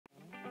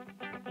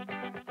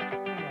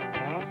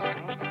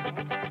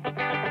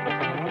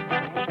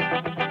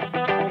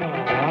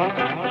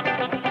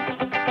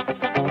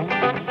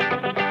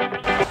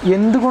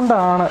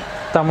എന്തുകൊണ്ടാണ്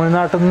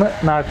തമിഴ്നാട്ടിൽ നിന്ന്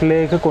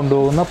നാട്ടിലേക്ക്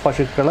കൊണ്ടുപോകുന്ന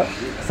പശുക്കൾ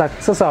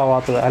സക്സസ്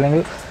ആവാത്തത്,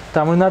 അല്ലെങ്കിൽ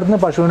തമിഴ്നാട്ടിൽ നിന്ന്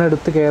പശുവിനെ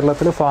എടുത്ത്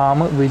കേരളത്തിൽ ഫാം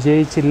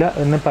വിജയിച്ചില്ല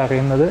എന്ന്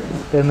പറയുന്നത്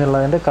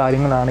എന്നുള്ളതിൻ്റെ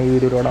കാര്യങ്ങളാണ് ഈ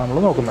വീഡിയോയിലൂടെ നമ്മൾ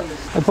നോക്കുന്നത്.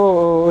 ഇപ്പോൾ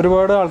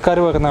ഒരുപാട് ആൾക്കാർ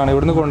പറയുന്നതാണ്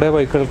ഇവിടുന്ന് കൊണ്ടുപോയ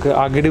പൈക്കൾക്ക്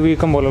അകിട്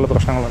വീക്കം പോലുള്ള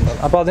പ്രശ്നങ്ങളുണ്ട്.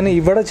 അപ്പോൾ അതിന്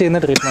ഇവിടെ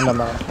ചെയ്യുന്ന ട്രീറ്റ്മെൻറ്റ്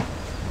എന്താണ്?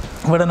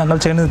 ഇവിടെ ഞങ്ങൾ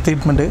ചെയ്യുന്ന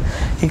ട്രീറ്റ്മെൻറ്റ്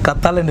ഈ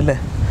കത്താലുണ്ടല്ലേ,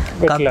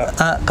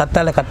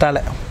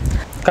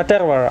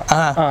 കറ്റാർ വാഴ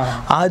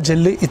ആ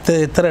ജെല്ല്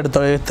ഇത്ര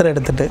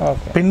എടുത്തിട്ട്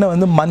പിന്നെ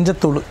വന്ന്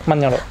മഞ്ഞപ്പൊടി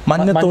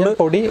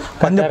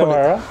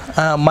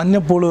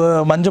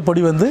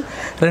വന്ന്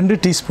 2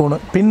 ടീസ്പൂണ്,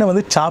 പിന്നെ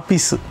വന്ന്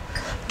ചാപ്പീസ്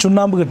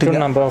ചുണ്ണാമ്പ് കിട്ടില്ല,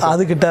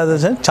 അത് കിട്ടാതെ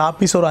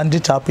ചാപ്പീസ് ഒരു 5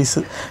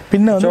 ചാപ്പീസ്,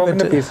 പിന്നെ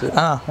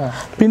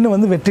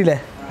വന്ന് വെറ്റില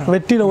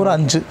ഒരു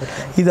 5.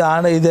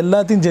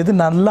 ഇതെല്ലാத்தையும் ചെയ്ത്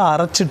നല്ല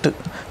അരച്ചിട്ട്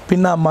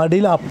പിന്നെ ആ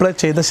മടിയിൽ അപ്ലൈ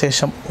ചെയ്ത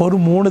ശേഷം ഒരു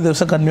 3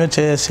 ദിവസം കണ്ടിന്യൂ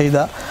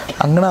ചെയ്താൽ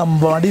അങ്ങനെ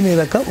മടി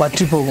നീരൊക്കെ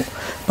വറ്റിപ്പോകും.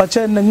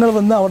 പക്ഷേ നിങ്ങൾ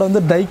വന്ന് അവിടെ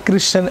വന്ന്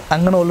ഡൈക്രിഷൻ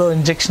അങ്ങനെയുള്ള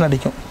ഇഞ്ചക്ഷൻ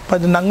അടിക്കും.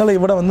 പക്ഷേ ഞങ്ങൾ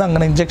ഇവിടെ വന്ന്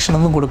അങ്ങനെ ഇഞ്ചക്ഷൻ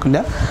ഒന്നും കൊടുക്കില്ല,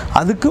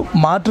 അതുക്ക്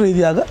മാറ്റു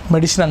രീതിയാക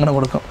മെഡിസിൻ അങ്ങനെ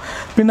കൊടുക്കും.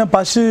 പിന്നെ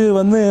പശു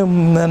വന്ന്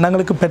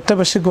ഞങ്ങൾക്ക് പെറ്റ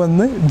പശുക്ക്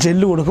വന്ന്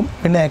ജെല്ല് കൊടുക്കും,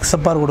 പിന്നെ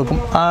എക്സപ്പാർ കൊടുക്കും.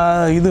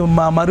 ഇത്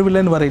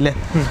മറുവില്ലെന്ന് പറയില്ലേ,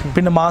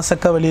 പിന്നെ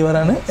മാസൊക്കെ വലിയ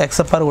വരാണ്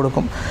എക്സപ്പാർ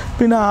കൊടുക്കും.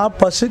 പിന്നെ ആ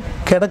പശു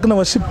കിടക്കുന്ന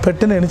പശു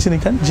പെട്ടെന്ന് എണിച്ച്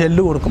നിൽക്കാൻ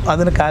ജെല്ല് കൊടുക്കും,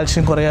 അതിന്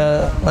കാൽഷ്യം കുറയാ.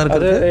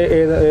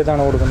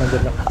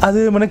 അത്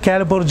പിന്നെ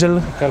കാൽപോർ ജെൽ.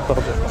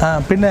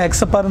 പിന്നെ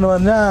എക്സപ്പാർ എന്ന്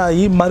പറഞ്ഞാൽ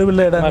ഈ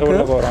മറുവില്ല ഇടക്ക്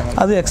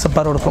അത്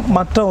എക്സപ്പാർ കൊടുക്കും,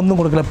 മറ്റൊന്നും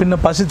കൊടുക്കില്ല. പിന്നെ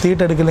പശു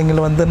തീട്ടെടുക്കില്ലെങ്കിൽ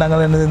വന്ന് ഞങ്ങൾ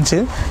എന്നു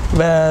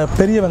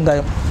പെരിയ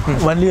വെങ്കായം,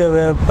 വലിയ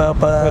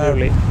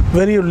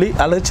വെറിയുള്ളി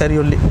അല്ലെങ്കിൽ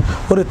ചെറിയുള്ളി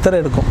ഒരു ഇത്ര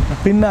എടുക്കും.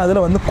 പിന്നെ അതിൽ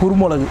വന്ന്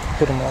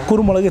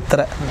കുരുമുളക് ഇത്ര,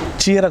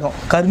 ജീരകം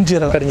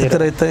കരിഞ്ചീരകം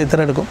ഇത്ര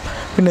എടുക്കും.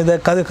 പിന്നെ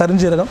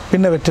കരിഞ്ചീരകം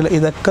പിന്നെ വെറ്റില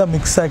ഇതൊക്കെ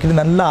മിക്സ് ആക്കിയിട്ട്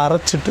നല്ല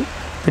അരച്ചിട്ട്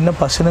പിന്നെ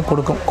പശുവിനെ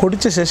കൊടുക്കും.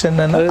 കുടിച്ച ശേഷം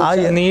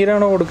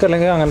നീരാണോ കൊടുക്കുക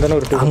അല്ലെങ്കിൽ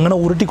അങ്ങനെ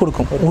ഉരുട്ടി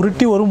കൊടുക്കും.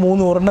 ഉരുട്ടി ഒരു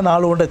 3 ഉരുണ്ട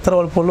 4 കൊണ്ട് എത്ര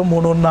കുഴപ്പമുള്ളൂ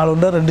 3 കൊണ്ട് 4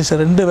 കൊണ്ട്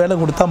 2 വേള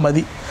കൊടുത്താൽ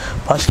മതി.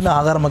 പശുവിൻ്റെ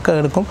ആഹാരമൊക്കെ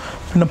എടുക്കും.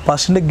 പിന്നെ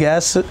പശുവിൻ്റെ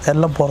ഗ്യാസ്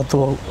എല്ലാം പുറത്തു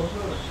പോകും.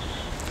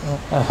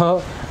 അപ്പോൾ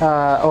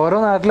ഓരോ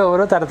നാട്ടിലും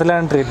ഓരോ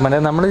തരത്തിലാണ്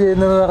ട്രീറ്റ്മെൻറ്റ്. നമ്മൾ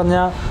ചെയ്യുന്നതെന്ന്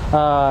പറഞ്ഞാൽ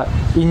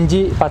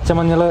ഇഞ്ചി,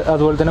 പച്ചമഞ്ഞൾ,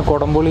 അതുപോലെ തന്നെ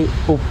കുടംപുളി,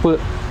 ഉപ്പ്,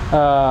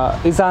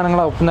 ഈ സാധനങ്ങൾ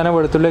ഒപ്പം തന്നെ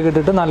വെളുത്തുള്ളിയൊക്കെ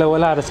ഇട്ടിട്ട്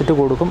നല്ലപോലെ അരച്ചിട്ട്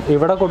കൊടുക്കും.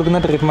 ഇവിടെ കൊടുക്കുന്ന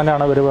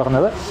ട്രീറ്റ്മെൻറ്റാണ് ഇവർ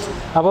പറഞ്ഞത്.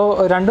 അപ്പോൾ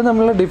രണ്ടും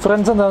തമ്മിലുള്ള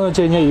ഡിഫറൻസ് എന്താണെന്ന്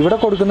വെച്ച് കഴിഞ്ഞാൽ ഇവിടെ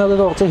കൊടുക്കുന്നത്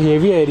കുറച്ച്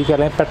ഹെവി ആയിരിക്കും,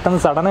 അല്ലെങ്കിൽ പെട്ടെന്ന്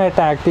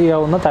സഡനായിട്ട് ആക്ട്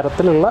ചെയ്യാവുന്ന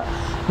തരത്തിലുള്ള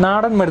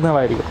നാടൻ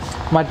മരുന്നുകളായിരിക്കും.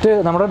 മറ്റ്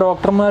നമ്മുടെ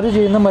ഡോക്ടർമാർ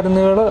ചെയ്യുന്ന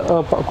മരുന്നുകൾ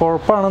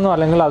കുഴപ്പമാണെന്നോ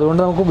അല്ലെങ്കിൽ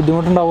അതുകൊണ്ട് നമുക്ക്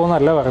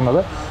ബുദ്ധിമുട്ടുണ്ടാവുമെന്നല്ല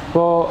പറയുന്നത്.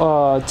 ഇപ്പോൾ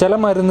ചില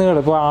മരുന്നുകൾ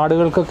ഇപ്പോൾ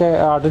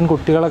ആടിൻ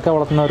കുട്ടികളൊക്കെ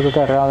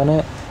വളർത്തുന്നവർക്കൊക്കെ അറിയാം, അതിന്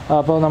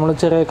അപ്പോൾ നമ്മൾ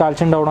ചെറിയ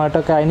കാൽഷ്യം ഡൗൺ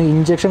ആയിട്ടൊക്കെ അതിന്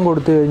ഇഞ്ചക്ഷൻ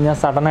കൊടുത്തു കഴിഞ്ഞാൽ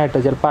സഡനായിട്ട്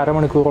ചിലപ്പോൾ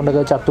അരമണിക്കൂർ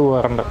കൊണ്ടൊക്കെ ചത്തു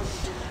പോകാറുണ്ട്.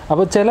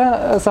 അപ്പോൾ ചില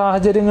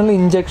സാഹചര്യങ്ങളിൽ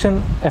ഇഞ്ചക്ഷൻ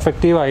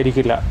എഫക്റ്റീവ്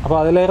ആയിരിക്കില്ല. അപ്പോൾ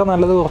അതിലേറെ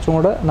നല്ലത് കുറച്ചും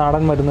കൂടെ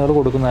നാടൻ മരുന്നുകൾ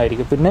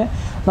കൊടുക്കുന്നതായിരിക്കും. പിന്നെ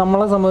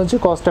നമ്മളെ സംബന്ധിച്ച്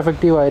കോസ്റ്റ്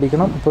എഫക്റ്റീവ്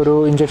ആയിരിക്കണം. ഇപ്പോൾ ഒരു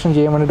ഇഞ്ചക്ഷൻ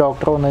ചെയ്യാൻ വേണ്ടി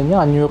ഡോക്ടർ വന്നു കഴിഞ്ഞാൽ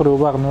 500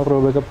 രൂപ 600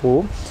 രൂപയൊക്കെ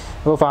പോകും.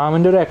 അപ്പോൾ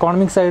ഫാമിൻ്റെ ഒരു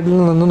എക്കോണമിക് സൈഡിൽ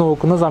നിന്ന്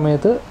നോക്കുന്ന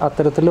സമയത്ത്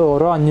അത്തരത്തിൽ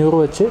ഓരോ 500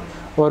 വെച്ച്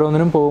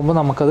ഓരോന്നിനും പോകുമ്പോൾ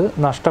നമുക്കത്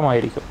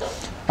നഷ്ടമായിരിക്കും.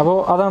 അപ്പോൾ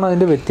അതാണ്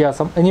അതിൻ്റെ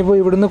വ്യത്യാസം. ഇനിയിപ്പോൾ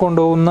ഇവിടുന്ന്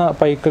കൊണ്ടുപോകുന്ന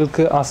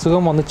പൈക്കൾക്ക്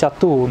അസുഖം വന്ന്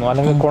ചത്തു പോകുന്നു,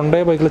 അല്ലെങ്കിൽ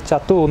കൊണ്ടുപോയ പൈക്കൾ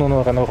ചത്തു പോകുന്നു എന്ന്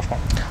പറയുന്ന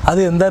പ്രശ്നം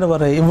അത് എന്താണ്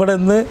പറയുക, ഇവിടെ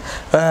നിന്ന്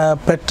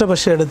പെറ്റ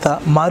പശു എടുത്താൽ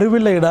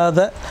മറുവില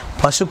ഇടാതെ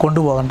പശു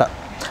കൊണ്ടുപോകണ്ട.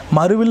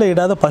 മറുവില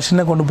ഇടാതെ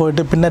പശുവിനെ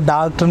കൊണ്ടുപോയിട്ട് പിന്നെ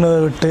ഡാക്ടറിന്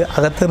വിട്ട്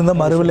അകത്തിരുന്ന്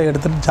മറുവില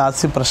എടുത്തിട്ട്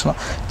ജാസ്തി പ്രശ്നം.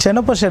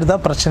 ചെനപ്പശു എടുത്താൽ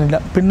പ്രശ്നമില്ല.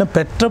 പിന്നെ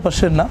പെറ്റ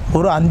പശു എന്നാൽ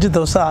ഒരു 5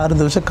 ദിവസം 6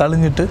 ദിവസം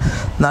കഴിഞ്ഞിട്ട്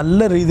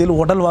നല്ല രീതിയിൽ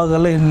ഉടൽ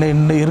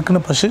ഭാഗങ്ങളിൽ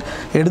ഇരിക്കുന്ന പശു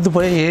എടുത്തു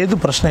പോയാൽ ഏത്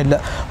പ്രശ്നമില്ല.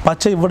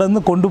 പക്ഷേ ഇവിടെ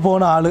നിന്ന്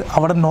കൊണ്ടുപോകുന്ന ആൾ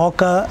അവിടെ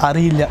നോക്കാൻ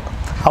അറിയില്ല,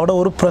 അവിടെ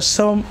ഒരു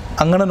പ്രസവം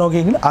അങ്ങനെ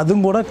നോക്കിയെങ്കിൽ അതും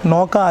കൂടെ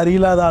നോക്കാൻ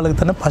അറിയില്ലാത്ത ആൾക്ക്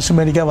തന്നെ പശു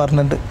മേടിക്കാൻ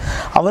വരുന്നുണ്ട്.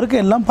 അവർക്ക്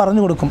എല്ലാം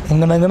പറഞ്ഞു കൊടുക്കും,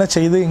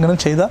 ഇങ്ങനെ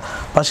ചെയ്താൽ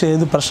പശു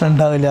ഏത് പ്രശ്നം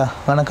ഉണ്ടാവില്ല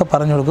അങ്ങനെയൊക്കെ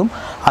പറഞ്ഞു കൊടുക്കും.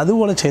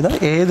 അതുപോലെ ചെയ്താൽ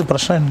ഏത്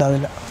പ്രശ്നം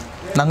ഉണ്ടാവില്ല.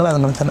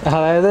 ഞങ്ങളങ്ങനെ തന്നെ.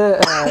 അതായത്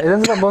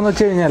ഇതെന്ത് സംഭവം എന്ന്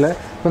വെച്ച് കഴിഞ്ഞാൽ,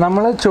 ഇപ്പോൾ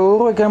നമ്മൾ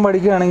ചോറ് വയ്ക്കാൻ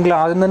പഠിക്കുകയാണെങ്കിൽ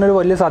ആദ്യം തന്നെ ഒരു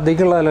വലിയ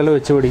സദ്യക്കുള്ളതല്ലല്ലോ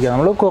വെച്ച് പഠിക്കുക.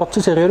 നമ്മൾ കുറച്ച്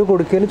ചെറിയൊരു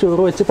കുടുക്കയിൽ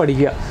ചോറ് വെച്ച്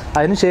പഠിക്കുക,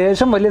 അതിന്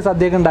ശേഷം വലിയ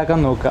സദ്യയൊക്കെ ഉണ്ടാക്കാൻ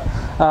നോക്കുക.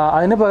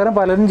 അതിന് പകരം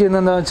പലരും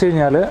ചെയ്യുന്നത് എന്താണെന്ന് വെച്ച്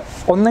കഴിഞ്ഞാൽ,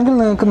 ഒന്നെങ്കിൽ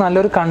നിങ്ങൾക്ക്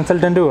നല്ലൊരു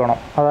കൺസൾട്ടൻറ്റ് വേണം.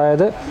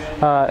 അതായത്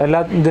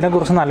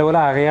ഇതിനെക്കുറിച്ച്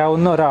നല്ലപോലെ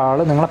അറിയാവുന്ന ഒരാൾ,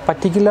 നിങ്ങളെ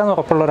പറ്റിക്കില്ല എന്ന്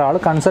ഉറപ്പുള്ള ഒരാൾ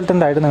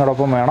കൺസൾട്ടൻ്റായിട്ട്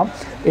നിങ്ങളൊപ്പം വേണം.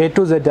 A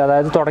to Z,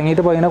 അതായത്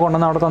തുടങ്ങിയിട്ട് പയ്യനെ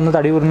കൊണ്ടുവന്ന് അവിടെ തന്ന്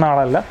തടി വരുന്ന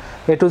ആളല്ല,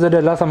 A to Z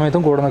എല്ലാ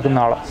സമയത്തും കൂടെ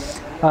നിൽക്കുന്ന ആൾ.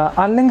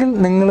 അല്ലെങ്കിൽ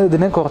നിങ്ങൾ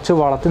ഇതിനെ കുറച്ച്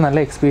വളർത്തി നല്ല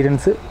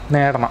എക്സ്പീരിയൻസ്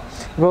നേടണം.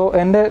 ഇപ്പോൾ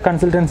എൻ്റെ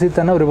കൺസൾട്ടൻസിയിൽ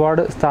തന്നെ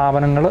ഒരുപാട്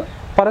സ്ഥാപനങ്ങൾ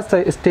പല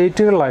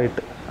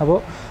സ്റ്റേറ്റുകളിലായിട്ട്, അപ്പോൾ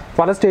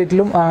പല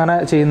സ്റ്റേറ്റിലും അങ്ങനെ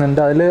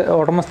ചെയ്യുന്നുണ്ട്. അതിൽ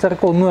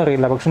ഉടമസ്ഥർക്ക് ഒന്നും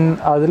അറിയില്ല, പക്ഷെ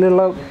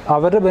അതിലുള്ള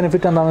അവരുടെ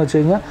ബെനിഫിറ്റ് എന്താണെന്ന് വെച്ച്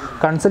കഴിഞ്ഞാൽ,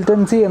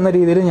 കൺസൾട്ടൻസി എന്ന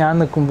രീതിയിൽ ഞാൻ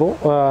നിൽക്കുമ്പോൾ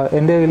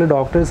എൻ്റെ കയ്യിൽ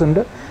ഡോക്ടേഴ്സ്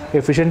ഉണ്ട്,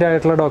 എഫിഷ്യൻ്റ്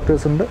ആയിട്ടുള്ള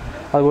ഡോക്ടേഴ്സ് ഉണ്ട്.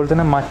 അതുപോലെ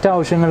തന്നെ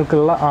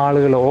മറ്റാവശ്യങ്ങൾക്കുള്ള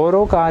ആളുകൾ, ഓരോ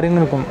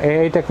കാര്യങ്ങൾക്കും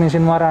AI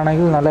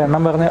ടെക്നീഷ്യന്മാരാണെങ്കിൽ നല്ല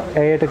എണ്ണം പറഞ്ഞ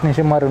AI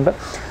ടെക്നീഷ്യന്മാരുണ്ട്.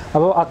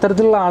 അപ്പോൾ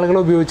അത്തരത്തിലുള്ള ആളുകളെ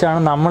ഉപയോഗിച്ചാണ്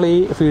നമ്മൾ ഈ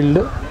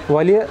ഫീൽഡ്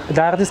വലിയ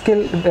ലാർജ് സ്കെയിൽ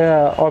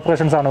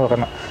ഓപ്പറേഷൻസ് ആണ്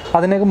പറയുന്നത്,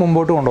 അതിനൊക്കെ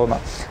മുമ്പോട്ട്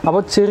കൊണ്ടുപോകുന്നത്.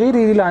 അപ്പോൾ ചെറിയ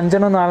രീതിയിൽ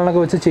 5 4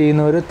 വെച്ച്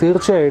ചെയ്യുന്നവർ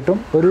തീർച്ചയായിട്ടും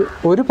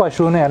ഒരു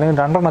പശുവിനെ അല്ലെങ്കിൽ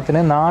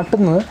 2 നാട്ടിൽ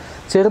നിന്ന്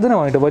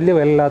ചെറുതിനുമായിട്ട് വലിയ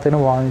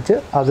വിലയില്ലാത്തതിന് വാങ്ങിച്ച്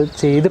അത്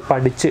ചെയ്ത്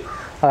പഠിച്ച്,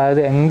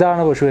 അതായത്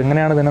എന്താണ് പശു,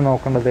 എങ്ങനെയാണ് ഇതിനെ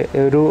നോക്കേണ്ടത്,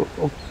 ഒരു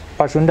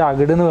പശുവിൻ്റെ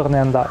അകിട് എന്ന്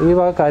പറഞ്ഞാൽ എന്താ, ഈ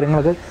വക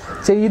കാര്യങ്ങളൊക്കെ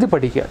ചെയ്ത്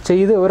പഠിക്കുക.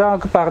 ചെയ്ത്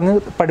ഒരാൾക്ക് പറഞ്ഞ്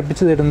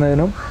പഠിപ്പിച്ച്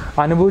തരുന്നതിനും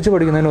അനുഭവിച്ച്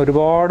പഠിക്കുന്നതിനും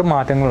ഒരുപാട്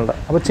മാറ്റങ്ങളുണ്ട്.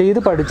 അപ്പോൾ ചെയ്ത്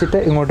പഠിച്ചിട്ട്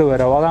ഇങ്ങോട്ട്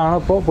വരാം. അതാണ്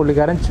ഇപ്പോൾ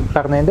പുള്ളിക്കാരൻ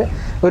പറഞ്ഞതിൻ്റെ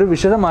ഒരു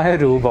വിശദമായ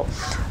രൂപം.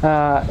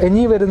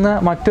 ഇനി വരുന്ന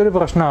മറ്റൊരു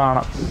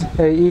പ്രശ്നമാണ്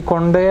ഈ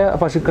കൊണ്ടയ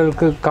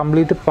പശുക്കൾക്ക്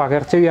കംപ്ലീറ്റ്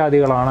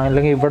പകർച്ചവ്യാധികളാണ്,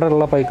 അല്ലെങ്കിൽ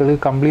ഇവിടെയുള്ള പൈക്കൾക്ക്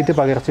കംപ്ലീറ്റ്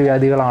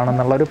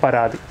പകർച്ചവ്യാധികളാണെന്നുള്ളൊരു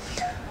പരാതി.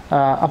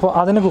 അപ്പോൾ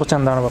അതിനെക്കുറിച്ച്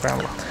എന്താണ്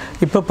പറയാനുള്ളത്?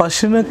 ഇപ്പോൾ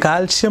പശുവിന്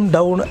കാൽഷ്യം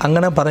ഡൗൺ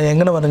അങ്ങനെ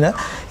എങ്ങനെ പറഞ്ഞാൽ,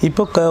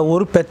 ഇപ്പോൾ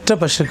ഒരു പെറ്റ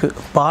പശുക്ക്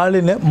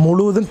പാലിന്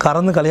മുഴുവതും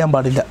കറന്ന് കളയാൻ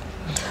പാടില്ല.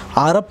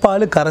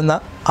 അരപ്പാൽ കറന്നാൽ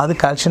അത്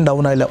കാൽഷ്യം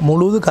ഡൗൺ ആയില്ല.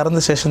 മുഴുവത് കറന്ന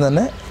ശേഷം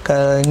തന്നെ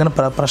ഇങ്ങനെ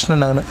പ്രശ്നം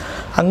ഉണ്ടാകുന്നത്.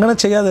 അങ്ങനെ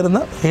ചെയ്യാതിരുന്ന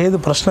ഏത്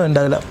പ്രശ്നം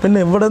ഉണ്ടാവില്ല. പിന്നെ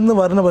ഇവിടെ നിന്ന്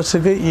വരുന്ന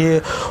പശുക്ക്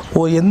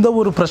എന്തോ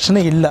ഒരു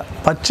പ്രശ്നം ഇല്ല.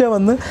 പക്ഷേ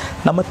വന്ന്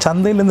നമ്മൾ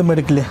ചന്തയിൽ നിന്ന്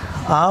മേടിക്കില്ലേ,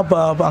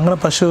 അങ്ങനെ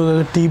പശു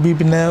TB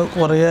പിന്നെ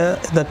കുറേ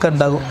ഇതൊക്കെ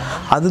ഉണ്ടാകും.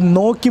 അത്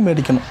നോക്കി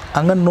മേടിക്കണം.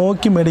 അങ്ങനെ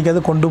നോക്കി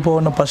മേടിക്കാതെ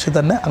കൊണ്ടുപോകുന്ന പശു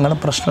തന്നെ അങ്ങനെ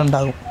പ്രശ്നം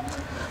ഉണ്ടാകും.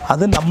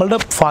 അത് നമ്മളുടെ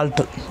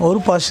ഫാൾട്ട്. ഒരു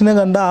പശുവിനെ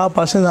കണ്ടാൽ ആ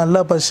പശു നല്ല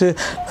പശു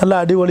നല്ല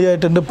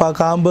അടിപൊളിയായിട്ടുണ്ട്,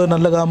 കാമ്പ്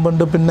നല്ല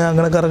കാമ്പുണ്ട്, പിന്നെ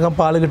അങ്ങനെ കറങ്ങാൻ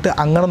പാല് കിട്ടി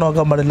അങ്ങനെ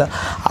നോക്കാൻ പാടില്ല.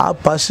 ആ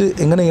പശു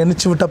ഇങ്ങനെ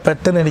എണിച്ച് വിട്ടാൽ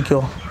പെട്ടെന്ന്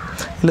എണിക്കുമോ,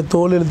 ഇല്ല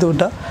തോലെടുത്ത്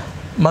വിട്ടാൽ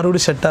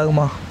മറുപടി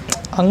സെറ്റാകുമോ,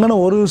 അങ്ങനെ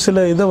ഒരു ചില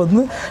ഇത്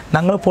വന്ന്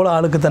ഞങ്ങളെപ്പോലെ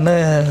ആൾക്ക് തന്നെ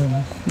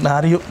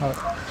അറിയും.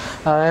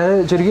 അതായത്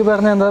ചുരുക്കി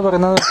പറഞ്ഞാൽ എന്താ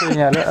പറയുന്നത് വെച്ച്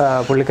കഴിഞ്ഞാൽ,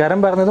 പുള്ളിക്കാരൻ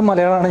പറഞ്ഞത്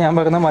മലയാളമാണ്, ഞാൻ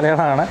പറയുന്നത്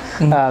മലയാളമാണ്.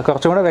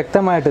 കുറച്ചും കൂടെ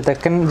വ്യക്തമായിട്ട്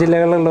തെക്കൻ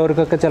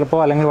ജില്ലകളിലുള്ളവർക്കൊക്കെ ചിലപ്പോൾ,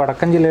 അല്ലെങ്കിൽ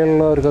വടക്കൻ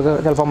ജില്ലകളിലുള്ളവർക്കൊക്കെ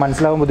ചിലപ്പോൾ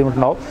മനസ്സിലാവാൻ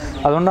ബുദ്ധിമുട്ടുണ്ടാവും.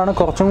 അതുകൊണ്ടാണ്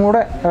കുറച്ചും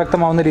കൂടെ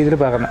വ്യക്തമാവുന്ന രീതിയിൽ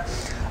പറയുന്നത്.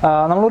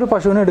 നമ്മളൊരു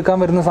പശുവിനെ എടുക്കാൻ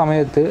വരുന്ന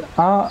സമയത്ത്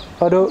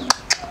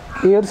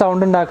ഈ ഒരു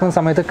സൗണ്ട് ഉണ്ടാക്കുന്ന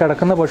സമയത്ത്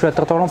കിടക്കുന്ന പശു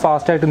എത്രത്തോളം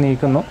ഫാസ്റ്റായിട്ട്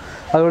നീക്കുന്നു,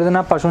 അതുപോലെ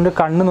തന്നെ ആ പശുവിൻ്റെ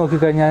കണ്ണ്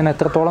നോക്കിക്കഴിഞ്ഞാൽ അതിന്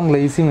എത്രത്തോളം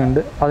ഗ്ലേസിങ്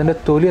ഉണ്ട്, അതിൻ്റെ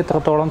തൊലി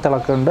എത്രത്തോളം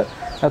തിളക്കുന്നുണ്ട്,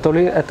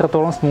 തൊലി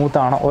എത്രത്തോളം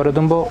സ്മൂത്താണ്,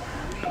 ഒരതുമ്പോൾ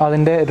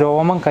അതിൻ്റെ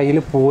രോമം കയ്യിൽ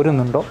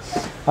പോരുന്നുണ്ടോ,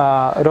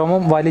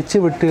 രോമം വലിച്ചു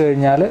വിട്ട്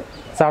കഴിഞ്ഞാൽ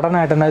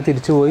സഡനായിട്ട് തന്നെ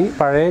തിരിച്ചു പോയി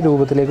പഴയ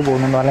രൂപത്തിലേക്ക്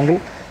പോകുന്നുണ്ടോ, അല്ലെങ്കിൽ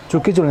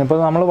ചുക്കിച്ചുളിഞ്ഞു. ഇപ്പോൾ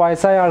നമ്മൾ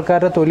വയസ്സായ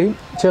ആൾക്കാരുടെ തൊലിയും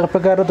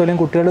ചെറുപ്പക്കാരുടെ തൊലിയും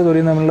കുട്ടികളുടെ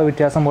തൊലിയും തമ്മിലുള്ള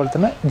വ്യത്യാസം പോലെ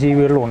തന്നെ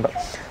ജീവികളിലും ഉണ്ട്.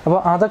 അപ്പോൾ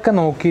അതൊക്കെ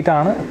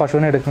നോക്കിയിട്ടാണ്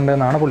പശുവിനെ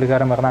എടുക്കേണ്ടതെന്നാണ്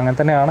പുള്ളിക്കാരൻ പറഞ്ഞത്. അങ്ങനെ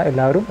തന്നെയാണ്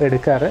എല്ലാവരും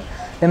എടുക്കാറ്.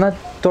 എന്നാൽ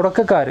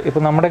തുടക്കക്കാർ,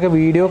 ഇപ്പോൾ നമ്മുടെയൊക്കെ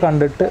വീഡിയോ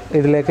കണ്ടിട്ട്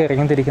ഇതിലേക്ക്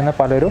ഇറങ്ങിത്തിരിക്കുന്ന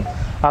പലരും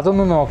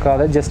അതൊന്നും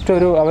നോക്കാതെ ജസ്റ്റ്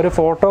അവർ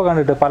ഫോട്ടോ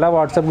കണ്ടിട്ട് പല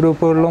വാട്സപ്പ്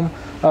ഗ്രൂപ്പുകളിലും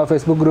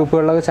ഫേസ്ബുക്ക്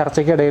ഗ്രൂപ്പുകളിലൊക്കെ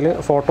ചർച്ചയ്ക്കിടയിൽ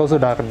ഫോട്ടോസ്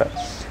ഇടാറുണ്ട്.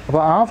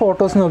 അപ്പോൾ ആ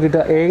ഫോട്ടോസ്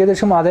നോക്കിയിട്ട്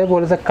ഏകദേശം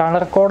അതേപോലത്തെ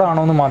കളർ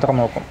കോഡാണോ എന്ന് മാത്രം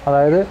നോക്കും.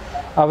 അതായത്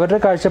അവരുടെ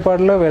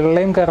കാഴ്ചപ്പാടിൽ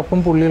വെള്ളയും കറുപ്പും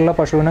പുള്ളിയുള്ള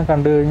പശുവിനെ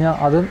കണ്ടു കഴിഞ്ഞാൽ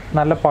അത്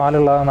നല്ല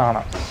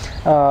പാലുള്ളതെന്നാണ്.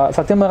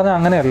 സത്യം പറഞ്ഞാൽ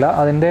അങ്ങനെയല്ല.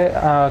 അതിൻ്റെ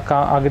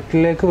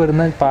അകിട്ടിലേക്ക്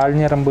വരുന്ന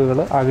പാൽഞ്ഞരമ്പുകൾ,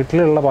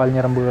 അകിട്ടിലുള്ള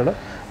പാൽഞ്ഞരമ്പുകൾ,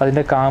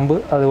 അതിൻ്റെ കാമ്പ്,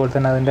 അതുപോലെ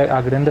തന്നെ അതിൻ്റെ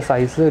അകിടിൻ്റെ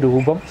സൈസ്,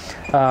 രൂപം,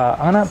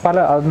 അങ്ങനെ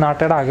പല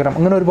നാട്ടയുടെ അകരം,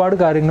 അങ്ങനെ ഒരുപാട്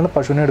കാര്യങ്ങൾ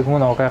പശുവിനെ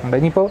എടുക്കുമ്പോൾ നോക്കാറുണ്ട്.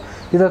 ഇനിയിപ്പോൾ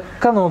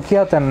ഇതൊക്കെ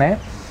നോക്കിയാൽ തന്നെ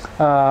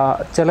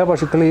ചില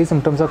പശുക്കൾ ഈ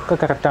സിംറ്റംസൊക്കെ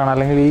കറക്റ്റാണ്,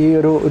 അല്ലെങ്കിൽ ഈ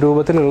ഒരു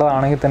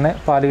രൂപത്തിലുള്ളതാണെങ്കിൽ തന്നെ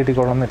പാല്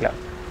കിട്ടിക്കൊള്ളുന്നില്ല.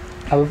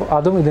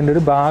 അതും ഇതിൻ്റെ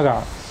ഒരു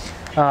ഭാഗമാണ്.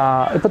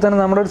 ഇപ്പോൾ തന്നെ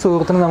നമ്മുടെ ഒരു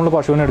സുഹൃത്തിന് നമ്മൾ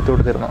പശുവിനെ എടുത്തു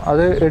കൊടുത്തിരുന്നു.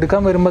 അത്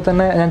എടുക്കാൻ വരുമ്പോൾ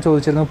തന്നെ ഞാൻ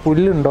ചോദിച്ചിരുന്നു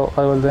പുല്ലുണ്ടോ,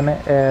 അതുപോലെ തന്നെ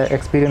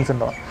എക്സ്പീരിയൻസ്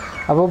ഉണ്ടോ.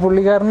 അപ്പോൾ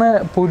പുള്ളിക്കാരന്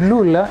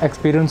പുല്ലുമില്ല,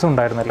 എക്സ്പീരിയൻസും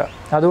ഉണ്ടായിരുന്നില്ല.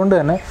 അതുകൊണ്ട്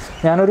തന്നെ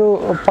ഞാനൊരു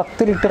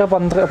 10 ലിറ്റർ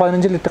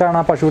 15 ലിറ്ററാണ്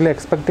ആ പശുവിൽ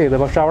എക്സ്പെക്ട് ചെയ്തത്.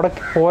 പക്ഷേ അവിടെ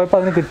പോയപ്പോൾ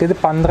അതിന് കിട്ടിയത്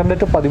 12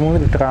 to 13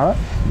 ലിറ്ററാണ്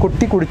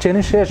കുട്ടി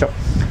കുടിച്ചതിന് ശേഷം.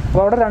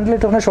 അപ്പോൾ അവിടെ 2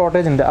 ലിറ്ററിന്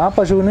ഷോർട്ടേജ് ഉണ്ട്. ആ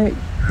പശുവിന്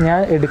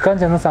ഞാൻ എടുക്കാൻ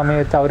ചെന്ന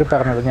സമയത്ത് അവർ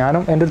പറഞ്ഞത്,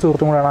 ഞാനും എൻ്റെ ഒരു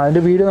സുഹൃത്തും കൂടെയാണ്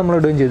അതിൻ്റെ വീഡിയോ നമ്മൾ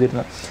ഇടുകയും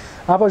ചെയ്തിരുന്നു,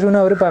 ആ പശുവിന്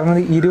അവർ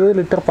പറഞ്ഞത് 20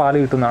 ലിറ്റർ പാല്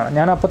കിട്ടുന്നതാണ്.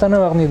 ഞാൻ അപ്പോൾ തന്നെ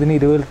പറഞ്ഞു ഇതിന്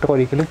 20 ലിറ്റർ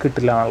ഒരിക്കലും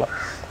കിട്ടില്ല എന്നുള്ളത്.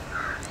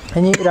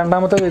 ഇനി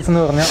രണ്ടാമത്തെ കേസ്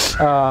എന്ന് പറഞ്ഞാൽ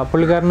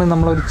പുള്ളിക്കാരന്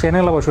നമ്മളൊരു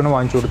ചെനയുള്ള പശുവിനെ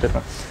വാങ്ങിച്ചു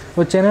കൊടുത്തിരുന്നു.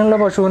 അപ്പോൾ ചെനയുള്ള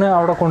പശുവിനെ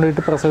അവിടെ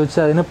കൊണ്ടുപോയിട്ട് പ്രസവിച്ച്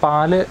അതിന്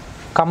പാല്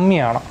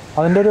കമ്മിയാണ്.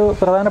 അതിൻ്റെ ഒരു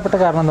പ്രധാനപ്പെട്ട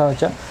കാരണം എന്താണെന്ന്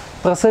വെച്ചാൽ,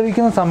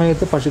 പ്രസവിക്കുന്ന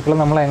സമയത്ത് പശുക്കളെ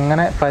നമ്മൾ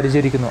എങ്ങനെ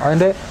പരിചരിക്കുന്നു,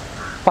 അതിൻ്റെ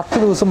 10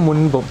 ദിവസം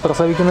മുൻപും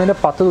പ്രസവിക്കുന്നതിൻ്റെ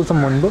 10 ദിവസം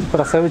മുൻപും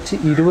പ്രസവിച്ച്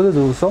 20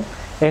 ദിവസം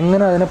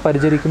എങ്ങനെ അതിനെ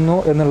പരിചരിക്കുന്നു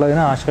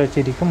എന്നുള്ളതിനെ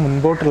ആശ്രയിച്ചിരിക്കും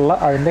മുൻപോട്ടുള്ള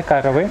അതിൻ്റെ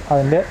കറവയും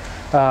അതിൻ്റെ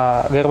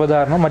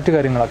ഗർഭധാരണവും മറ്റു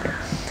കാര്യങ്ങളൊക്കെ.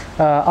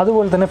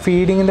 അതുപോലെ തന്നെ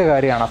ഫീഡിങ്ങിൻ്റെ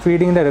കാര്യമാണ്.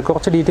 ഫീഡിങ്ങിൻ്റെ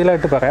കുറച്ച് ഡീറ്റെയിൽ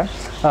ആയിട്ട് പറയാം.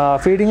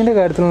 ഫീഡിങ്ങിൻ്റെ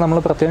കാര്യത്തിൽ നമ്മൾ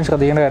പ്രത്യേകം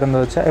ശ്രദ്ധിക്കേണ്ട കാര്യം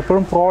എന്താണെന്ന് വെച്ചാൽ,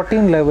 എപ്പോഴും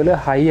പ്രോട്ടീൻ ലെവൽ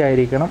ഹൈ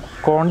ആയിരിക്കണം,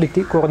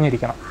 ക്വാണ്ടിറ്റി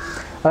കുറഞ്ഞിരിക്കണം.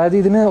 അതായത്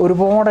ഇതിന്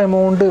ഒരുപാട്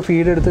എമൗണ്ട്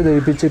ഫീഡ് എടുത്ത്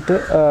ദഹിപ്പിച്ചിട്ട്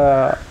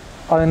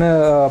അതിന്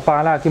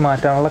പാലാക്കി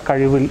മാറ്റാനുള്ള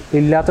കഴിവ്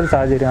ഇല്ലാത്തൊരു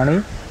സാഹചര്യമാണ്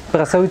ഈ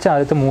പ്രസവിച്ച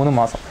ആദ്യത്തെ 3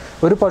 മാസം.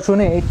 ഒരു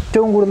പശുവിനെ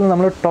ഏറ്റവും കൂടുതൽ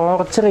നമ്മൾ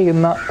ടോർച്ചർ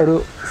ചെയ്യുന്ന ഒരു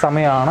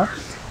സമയമാണ്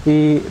ഈ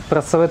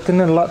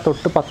പ്രസവത്തിനുള്ള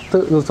തൊട്ട് 10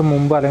 ദിവസം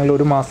മുമ്പ്, അല്ലെങ്കിൽ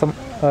 1 മാസം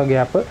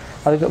ഗ്യാപ്പ്,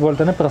 അതുപോലെ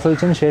തന്നെ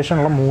പ്രസവിച്ചതിന്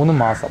ശേഷമുള്ള 3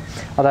 മാസം.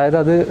 അതായത്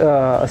അത്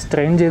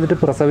സ്ട്രെയിൻ ചെയ്തിട്ട്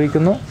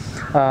പ്രസവിക്കുന്നു,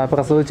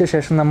 പ്രസവിച്ച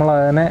ശേഷം നമ്മൾ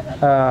അതിനെ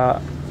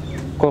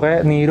കുറേ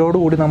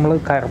നീരോടുകൂടി നമ്മൾ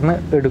കറന്ന്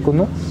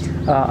എടുക്കുന്നു,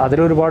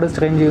 അതിലൊരുപാട്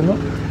സ്ട്രെയിൻ ചെയ്യുന്നു.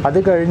 അത്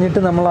കഴിഞ്ഞിട്ട്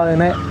നമ്മൾ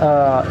അതിനെ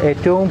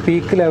ഏറ്റവും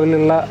പീക്ക്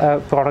ലെവലിലുള്ള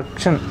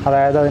പ്രൊഡക്ഷൻ,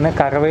 അതായത് അതിനെ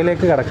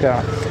കറവയിലേക്ക്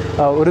കിടക്കുകയാണ്.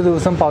 ഒരു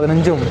ദിവസം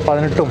 15ഉം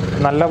 18ഉം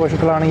നല്ല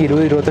പശുക്കളാണെങ്കിൽ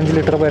 20-25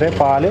 ലിറ്റർ വരെ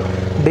പാല്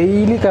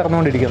ഡെയിലി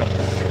കറന്നുകൊണ്ടിരിക്കുന്നു.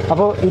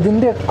 അപ്പോൾ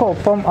ഇതിൻ്റെയൊക്കെ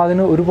ഒപ്പം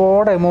അതിന്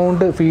ഒരുപാട്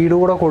എമൗണ്ട് ഫീഡ്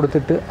കൂടെ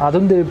കൊടുത്തിട്ട്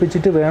അതും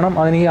ദഹിപ്പിച്ചിട്ട് വേണം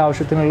അതിന് ഈ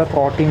ആവശ്യത്തിനുള്ള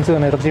പ്രോട്ടീൻസും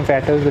എനർജിയും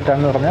ഫാറ്റൊക്കെ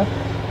കിട്ടാമെന്ന് പറഞ്ഞാൽ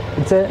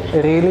it's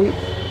A really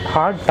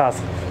hard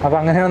task. അപ്പോൾ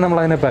അങ്ങനെയാണ്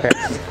നമ്മളതിനെ പറയാം.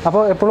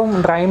 അപ്പോൾ എപ്പോഴും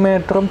ഡ്രൈ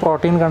മാറ്ററും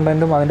പ്രോട്ടീൻ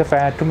കണ്ടൻറ്റും അതിൻ്റെ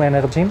ഫാറ്റും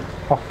എനർജിയും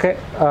ഒക്കെ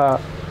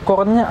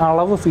കുറഞ്ഞ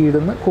അളവ് ഫീഡിൽ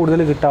നിന്ന്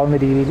കൂടുതൽ കിട്ടാവുന്ന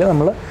രീതിയിൽ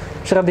നമ്മൾ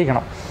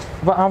ശ്രദ്ധിക്കണം.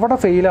 അപ്പോൾ അവിടെ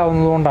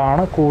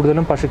ഫെയിലാവുന്നതുകൊണ്ടാണ്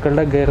കൂടുതലും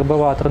പശുക്കളുടെ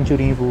ഗർഭപാത്രം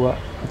ചുരുങ്ങി പോവുക,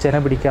 ചെന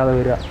പിടിക്കാതെ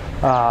വരിക,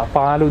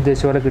 പാൽ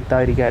ഉദ്ദേശിച്ച പോലെ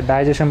കിട്ടാതിരിക്കുക,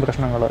 ഡൈജഷൻ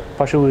പ്രശ്നങ്ങൾ,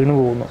 പശു വീണ്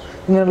പോകുന്നു,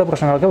 ഇങ്ങനെയുള്ള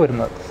പ്രശ്നങ്ങളൊക്കെ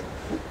വരുന്നത്.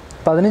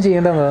 അപ്പോൾ അതിന്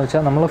ചെയ്യേണ്ടത് എന്താണെന്ന്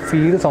വെച്ചാൽ നമ്മൾ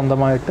ഫീഡ്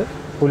സ്വന്തമായിട്ട്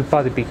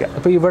ഉൽപ്പാദിപ്പിക്കുക.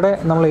 അപ്പോൾ ഇവിടെ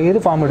നമ്മൾ ഏത്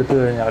ഫാം എടുത്തു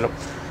കഴിഞ്ഞാലും,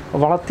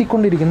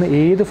 വളർത്തിക്കൊണ്ടിരിക്കുന്ന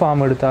ഏത് ഫാം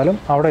എടുത്താലും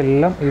അവിടെ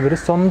എല്ലാം ഇവർ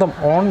സ്വന്തം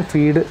ഓൺ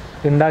ഫീഡ്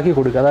ഉണ്ടാക്കി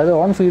കൊടുക്കുക. അതായത്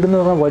ഓൺ ഫീഡ് എന്ന്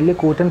പറഞ്ഞാൽ വലിയ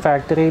കൂറ്റൻ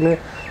ഫാക്ടറിയിൽ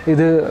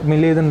ഇത്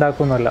മില്ല് ചെയ്ത്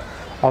ഉണ്ടാക്കുമെന്നല്ല.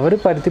 അവർ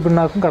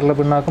പരുത്തിപ്പിണ്ണാക്കും,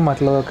 കടലപ്പിണ്ണാക്കും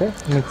മറ്റുള്ളതൊക്കെ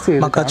മിക്സ്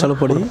ചെയ്ത്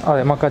മക്കാച്ചോളപ്പൊടി,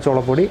 അതെ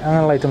മക്കാച്ചോളപ്പൊടി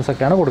അങ്ങനെയുള്ള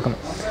ഐറ്റംസൊക്കെയാണ്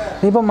കൊടുക്കുന്നത്.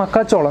 ഇനിയിപ്പോൾ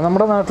മക്കാച്ചോളം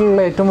നമ്മുടെ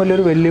നാട്ടിലുള്ള ഏറ്റവും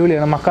വലിയൊരു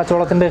വെല്ലുവിളിയാണ്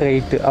മക്കാച്ചോളത്തിൻ്റെ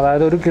റേറ്റ്.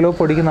 അതായത് 1 കിലോ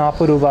പൊടിക്ക്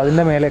 40 രൂപ,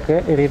 അതിൻ്റെ മേലെയൊക്കെ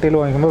റീറ്റെയിൽ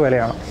വാങ്ങിക്കുമ്പോൾ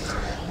വിലയാണ്.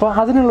 അപ്പോൾ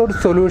അതിനുള്ളൊരു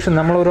സൊല്യൂഷൻ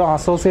നമ്മളൊരു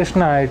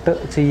അസോസിയേഷനായിട്ട്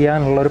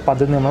ചെയ്യാനുള്ള ഒരു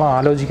പദ്ധതി നമ്മൾ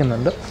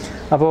ആലോചിക്കുന്നുണ്ട്.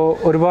 അപ്പോൾ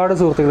ഒരുപാട്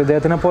സുഹൃത്തുക്കൾ,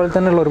 ഇദ്ദേഹത്തിനെ പോലെ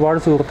തന്നെയുള്ള ഒരുപാട്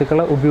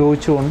സുഹൃത്തുക്കളെ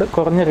ഉപയോഗിച്ചുകൊണ്ട്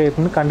കുറഞ്ഞ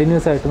റേറ്റിന്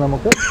കണ്ടിന്യൂസ് ആയിട്ട്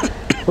നമുക്ക്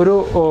ഒരു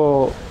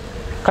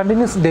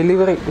കണ്ടിന്യൂസ്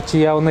ഡെലിവറി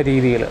ചെയ്യാവുന്ന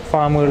രീതിയിൽ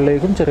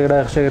ഫാമുകളിലേക്കും ചെറുകിട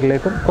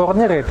കർഷകരിലേക്കും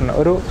കുറഞ്ഞ റേറ്റിന്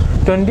ഒരു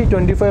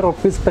 20-25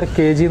 റുപ്പീസ് പെർ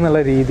kg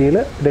എന്നുള്ള രീതിയിൽ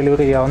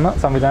ഡെലിവറി ചെയ്യാവുന്ന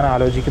സംവിധാനം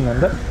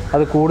ആലോചിക്കുന്നുണ്ട്.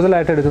 അത്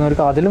കൂടുതലായിട്ട്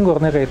എടുക്കുന്നവർക്ക് അതിലും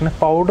കുറഞ്ഞ റേറ്റിന്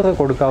പൗഡർ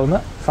കൊടുക്കാവുന്ന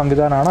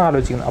സംവിധാനമാണ്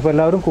ആലോചിക്കുന്നത്. അപ്പോൾ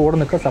എല്ലാവരും കൂടെ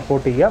നിൽക്കുക,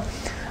 സപ്പോർട്ട് ചെയ്യുക.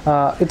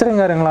 ഇത്രയും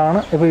കാര്യങ്ങളാണ്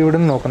ഇപ്പോൾ ഇവിടെ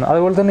നിന്ന് നോക്കുന്നത്.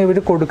 അതുപോലെ തന്നെ ഇവർ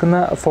കൊടുക്കുന്ന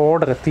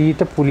ഫോഡർ,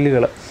 തീറ്റ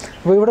പുല്ലുകൾ.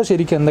 അപ്പോൾ ഇവിടെ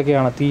ശരിക്കും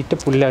എന്തൊക്കെയാണ് തീറ്റ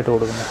പുല്ലായിട്ട്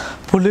കൊടുക്കുന്നത്?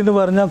 പുല്ലിന്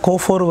പറഞ്ഞാൽ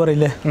കോഫോർ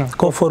പറയില്ലേ,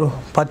 കോഫോർ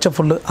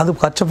പച്ചപ്പുല്ല്. അത്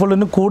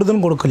പച്ചപ്പുല്ലിന്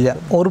കൂടുതലും കൊടുക്കില്ല.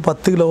 ഒരു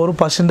 10 കിലോ, ഒരു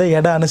പശുവിൻ്റെ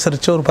ഇട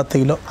അനുസരിച്ച് ഒരു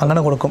 10 കിലോ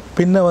അങ്ങനെ കൊടുക്കും.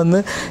 പിന്നെ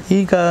വന്ന് ഈ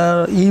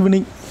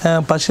ഈവനിങ്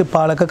പശു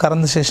പാലൊക്കെ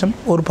കറന്ന ശേഷം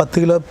ഒരു 10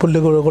 കിലോ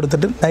പുല്ല്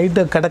കൊടുത്തിട്ട്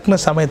നൈറ്റ് കിടക്കുന്ന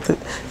സമയത്ത്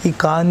ഈ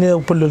കാഞ്ഞ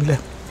പുല്ലില്ലേ,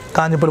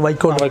 കാഞ്ഞപ്പുല്ല്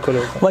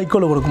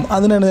വൈക്കോല് കൊടുക്കും.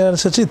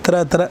 അതിനനുസരിച്ച്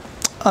ഇത്ര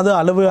അത്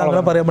അളവ് അങ്ങനെ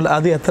പറയാൻ പറ്റില്ല,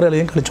 അത് എത്ര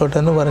ഇളയും കളിച്ചോട്ടെ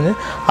എന്ന് പറഞ്ഞ്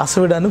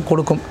അസവിടാനും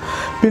കൊടുക്കും.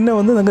 പിന്നെ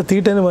വന്ന് നിങ്ങൾക്ക്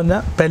തീറ്റയെന്ന്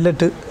പറഞ്ഞാൽ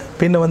പെല്ലറ്റ്,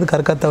 പിന്നെ വന്ന്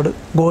കറുക്കത്തവിട്,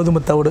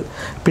 ഗോതമ്പത്തവിട്,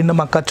 പിന്നെ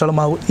മക്കാച്ചോള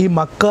മാവ്. ഈ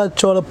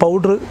മക്കാച്ചോള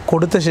പൗഡർ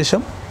കൊടുത്ത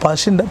ശേഷം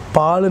പശുവിൻ്റെ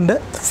പാലിൻ്റെ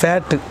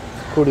ഫാറ്റ്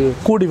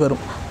കൂടി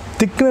വരും,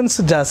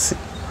 തിക്നെസ് ജാസ്തി.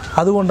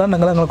 അതുകൊണ്ടാണ്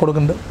ഞങ്ങൾ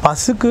കൊടുക്കുന്നത്.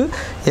 പശുക്ക്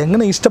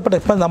എങ്ങനെ ഇഷ്ടപ്പെട്ട,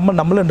 ഇപ്പം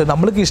നമ്മളുണ്ട്,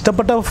 നമ്മൾക്ക്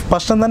ഇഷ്ടപ്പെട്ട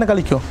ഭക്ഷണം തന്നെ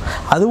കളിക്കും.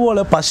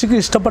 അതുപോലെ പശുക്ക്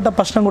ഇഷ്ടപ്പെട്ട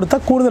ഭക്ഷണം കൊടുത്താൽ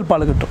കൂടുതൽ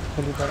പാൽ കിട്ടും.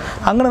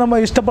 അങ്ങനെ നമ്മൾ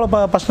ഇഷ്ടപ്പെട്ട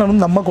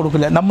ഭക്ഷണമൊന്നും നമ്മൾ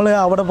കൊടുക്കില്ല. നമ്മൾ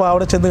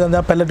അവിടെ ചെന്ന്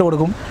കഴിഞ്ഞാൽ പെല്ലറ്റ്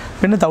കൊടുക്കും,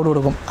 പിന്നെ തവിട്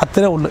കൊടുക്കും,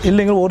 അത്രേ ഉള്ളൂ.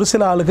 ഇല്ലെങ്കിൽ ഒരു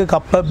ചില ആൾക്ക്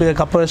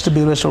കപ്പ വേസ്റ്റ്,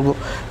 ബീർ വേസ്റ്റ് കൊടുക്കും.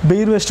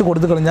 ബീർ വേസ്റ്റ്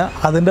കൊടുത്തു കഴിഞ്ഞാൽ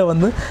അതിൻ്റെ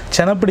വന്ന്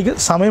ചെന പിടിക്കും,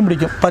 സമയം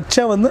പിടിക്കും.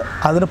 പക്ഷേ വന്ന്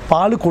അതിന്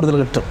പാൽ കൂടുതൽ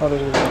കിട്ടും.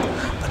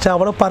 പക്ഷേ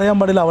അവിടെ പറയാൻ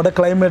പാടില്ല, അവിടെ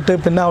ക്ലൈമറ്റ്,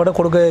 പിന്നെ അവിടെ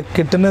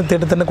കിട്ടുന്ന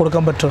തീറ്റ തന്നെ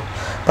കൊടുക്കാൻ പറ്റും.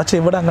 പക്ഷേ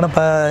ഇവിടെ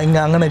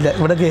അങ്ങനെയില്ല.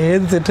 ഇവിടേക്ക്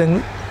ഏത് തീറ്റയും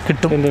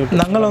കിട്ടും.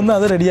 ഞങ്ങളൊന്ന്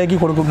അത് റെഡിയാക്കി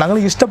കൊടുക്കും. ഞങ്ങൾ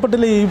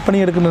ഇഷ്ടപ്പെട്ടില്ല ഈ പണി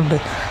എടുക്കുന്നുണ്ട്.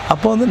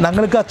 അപ്പോൾ ഒന്ന്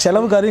ഞങ്ങൾക്ക് ആ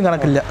ചിലവ് കാര്യം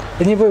കണക്കില്ല.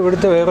 ഇനിയിപ്പോൾ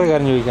ഇവിടുത്തെ വേറൊരു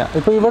കാര്യം ചോദിക്കാം.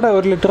 ഇപ്പോൾ ഇവിടെ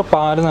 1 ലിറ്റർ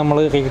പാല് നമ്മൾ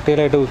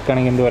റീറ്റെയിലായിട്ട്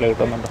വിൽക്കുകയാണെങ്കിൽ എന്ത് വില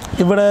കിട്ടുന്നുണ്ട്?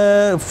 ഇവിടെ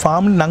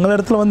ഫാമിൽ ഞങ്ങളുടെ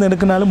അടുത്ത് വന്ന്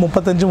എടുക്കുന്നാലും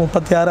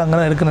 35-36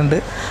 അങ്ങനെ എടുക്കുന്നുണ്ട്.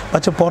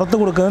 പക്ഷേ പുറത്ത്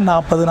കൊടുക്കുന്നത്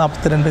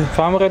 40-42.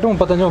 ഫാം റേറ്റ്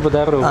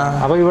 35-36 രൂപ.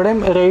 അപ്പോൾ ഇവിടെയും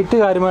റേറ്റ്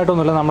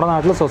കാര്യമായിട്ടൊന്നുമില്ല. നമ്മുടെ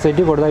നാട്ടിൽ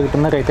സൊസൈറ്റി കൊടുത്താൽ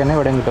കിട്ടുന്ന റേറ്റ് തന്നെ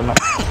ഇവിടെയും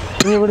കിട്ടുന്നത്.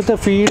 ഇനി ഇവിടുത്തെ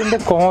ഫീഡിൻ്റെ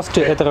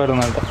കോസ്റ്റ് എത്ര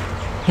വരുന്നുണ്ട്?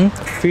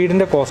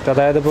 ഫീഡിൻ്റെ കോസ്റ്റ്,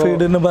 അതായത്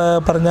ഫീഡിന്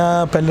പറഞ്ഞാൽ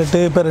പെല്ലറ്റ്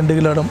ഇപ്പോൾ 2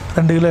 കിലോ ഇടും.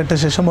 2 കിലോ ഇട്ട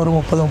ശേഷം ഒരു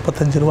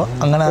 30-35 രൂപ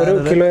അങ്ങനെ. ഒരു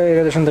കിലോ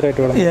ഏകദേശം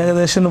റേറ്റ് വേണം.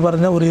 ഏകദേശം എന്ന്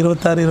പറഞ്ഞാൽ ഒരു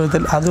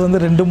 26-27. അത് വന്ന്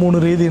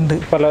 2-3 രീതി ഉണ്ട്.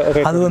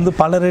 അത് വന്ന്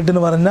പല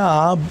റേറ്റിന്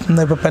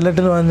പറഞ്ഞാൽ ഇപ്പോൾ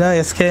പെല്ലറ്റിന് പറഞ്ഞാൽ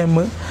SKM,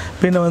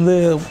 പിന്നെ വന്ന്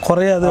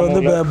കുറേ അത് വന്ന്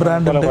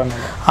ബ്രാൻഡ് ഉണ്ട്.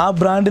 ആ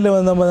ബ്രാൻഡിൽ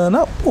വന്ന്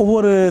പറഞ്ഞാൽ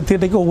ഒവ്വൊരു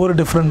തീറ്റയ്ക്ക് ഒവ്വൊരു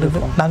ഡിഫറെൻ്റ് ഉണ്ട്.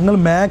 ഞങ്ങൾ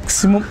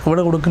മാക്സിമം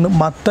ഇവിടെ കൊടുക്കുന്നത്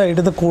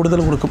മറ്റായിട്ട്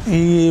കൂടുതൽ കൊടുക്കും.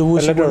 ഈ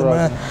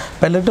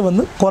പെല്ലറ്റ്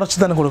വന്ന് കുറച്ച്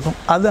തന്നെ കൊടുക്കും.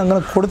 അത്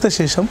അങ്ങനെ കൊടുത്ത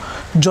ശേഷം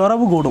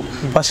ജ്വരവ് കൂടും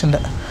പശുവിൻ്റെ.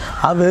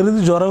 ആ വെറുതെ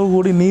ജ്വരവ്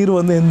കൂടി നീര്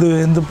വന്ന് എന്ത്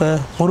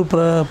ഒരു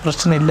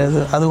പ്രശ്നമില്ല.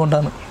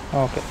 അതുകൊണ്ടാണ്.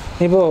 ഓക്കെ.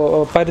 ഇപ്പോൾ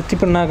പരുത്തി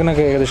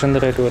പിണ്ണാക്കിനൊക്കെ ഏകദേശം എന്ത്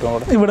റേറ്റ് വരും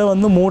അവിടെ? ഇവിടെ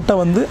വന്ന് മൂട്ട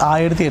വന്ന്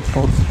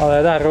 1800.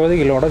 അതായത് 60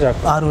 കിലോയുടെ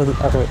ചാക്ക്.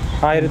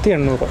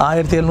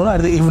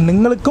 1700.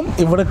 നിങ്ങൾക്കും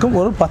ഇവിടേക്കും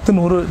ഒരു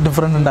 10-100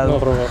 ഡിഫറൻറ്റ് ഉണ്ടാകും.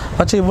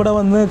 പക്ഷേ ഇവിടെ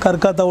വന്ന്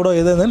കറുക്കാത്തവിടോ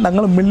ഏതെന്ന്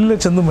ഞങ്ങൾ മില്ലിൽ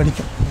ചെന്ന്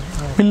മേടിക്കും.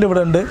 മില്ല്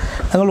ഇവിടെ ഉണ്ട്,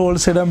 ഞങ്ങൾ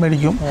ഹോൾസെയിലായി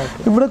മേടിക്കും.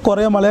 ഇവിടെ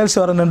കുറേ മലയാളീസ്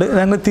പറയുന്നുണ്ട്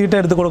ഞങ്ങൾ തീറ്റ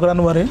എടുത്ത്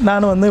കൊടുക്കണമെന്ന് പറയും.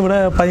 ഞാൻ വന്ന് ഇവിടെ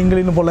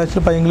പൈങ്കിളിന് പൊള്ളാച്ചിൽ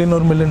പൈങ്കിളിന്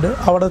ഒരു മില്ലുണ്ട്,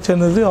 അവിടെ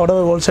ചെന്നത് അവിടെ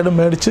ഹോൾസെയിൽ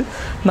മേടിച്ച്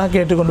ഞാൻ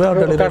കേട്ടുകൊണ്ട്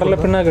അവിടെ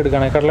കടലപ്പിണ്ണാക്ക്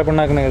എടുക്കുകയാണെങ്കിൽ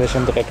കടലപ്പിണ്ണാക്കിന്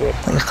ഏകദേശം റേറ്റ്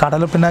വരും?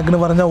 കടലപ്പിണ്ണാക്കിന്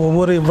പറഞ്ഞാൽ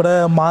ഒവ്വൊരു ഇവിടെ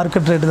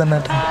മാർക്കറ്റ് റേറ്റ് തന്നെ.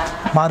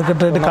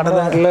 മാർക്കറ്റ് റേറ്റ്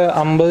കടലിൽ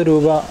 50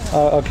 രൂപ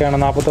ഒക്കെയാണ്,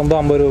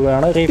 49-50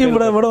 രൂപയാണ്.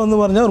 ഇവിടെ വന്ന്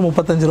പറഞ്ഞാൽ ഒരു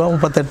 35 രൂപ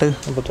 38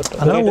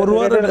 അങ്ങനെ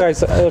ഒരുപാട്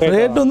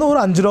റേറ്റ് ഒന്നും ഒരു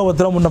 5 രൂപ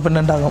 10 രൂപ മുന്നേ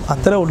പിന്നെ ഉണ്ടാകും,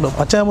 അത്രേ ഉള്ളൂ.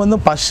 പക്ഷേ വന്ന്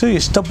പശു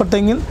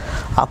ഇഷ്ടപ്പെട്ടെങ്കിൽ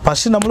ആ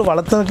പശു നമ്മൾ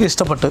വളർത്തുന്നതൊക്കെ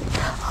ഇഷ്ടപ്പെട്ട്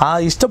ആ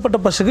ഇഷ്ടപ്പെട്ട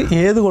പശുക്ക്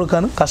ഏത്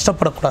കൊടുക്കാനും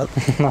കഷ്ടപ്പെടக்கூடாது.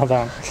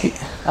 അതാണ്.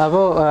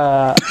 അപ്പോൾ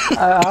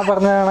ആ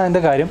പറഞ്ഞതാണ്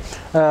അതിൻ്റെ കാര്യം.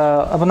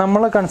 അപ്പോൾ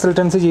നമ്മൾ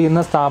കൺസൾട്ടൻസി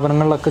ചെയ്യുന്ന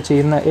സ്ഥാപനങ്ങളിലൊക്കെ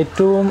ചെയ്യുന്ന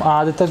ഏറ്റവും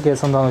ആദ്യത്തെ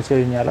കേസ് എന്താണെന്ന് വെച്ച്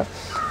കഴിഞ്ഞാൽ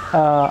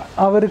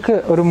അവർക്ക്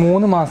ഒരു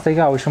 3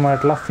 മാസത്തേക്ക്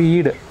ആവശ്യമായിട്ടുള്ള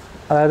ഫീഡ്,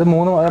 അതായത്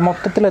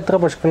മൊത്തത്തിൽ എത്ര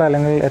പശുക്കളെ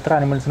അല്ലെങ്കിൽ എത്ര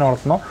അനിമൽസിനെ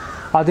വളർത്തുന്നോ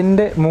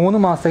അതിൻ്റെ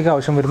 3 മാസത്തേക്ക്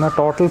ആവശ്യം വരുന്ന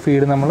ടോട്ടൽ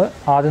ഫീഡ് നമ്മൾ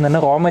ആദ്യം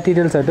തന്നെ റോ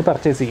മെറ്റീരിയൽസ് ആയിട്ട്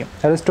പർച്ചേസ് ചെയ്യും.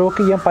 അതായത് സ്റ്റോക്ക്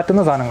ചെയ്യാൻ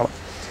പറ്റുന്ന സാധനങ്ങൾ.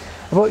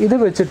 അപ്പോൾ ഇത്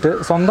വെച്ചിട്ട്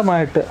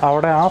സ്വന്തമായിട്ട്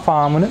അവിടെ ആ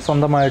ഫാമിന്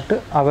സ്വന്തമായിട്ട്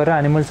അവരുടെ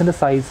അനിമൽസിൻ്റെ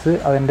സൈസ്,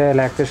 അതിൻ്റെ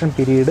ലാക്ടേഷൻ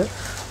പീരീഡ്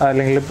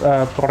അല്ലെങ്കിൽ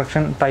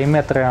പ്രൊഡക്ഷൻ ടൈം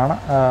എത്രയാണ്,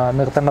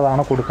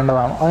 നിർത്തേണ്ടതാണോ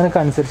കൊടുക്കേണ്ടതാണോ അതിനൊക്കെ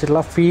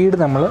അനുസരിച്ചുള്ള ഫീഡ്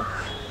നമ്മൾ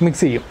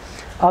മിക്സ് ചെയ്യും.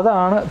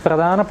 അതാണ്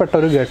പ്രധാനപ്പെട്ട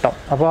ഒരു ഘട്ടം.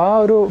 അപ്പോൾ ആ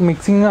ഒരു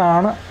മിക്സിംഗ്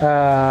ആണ്,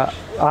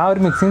 ആ ഒരു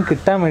മിക്സിംഗ്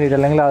കിട്ടാൻ വേണ്ടിയിട്ട്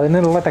അല്ലെങ്കിൽ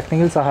അതിനുള്ള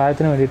ടെക്നിക്കൽ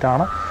സഹായത്തിന്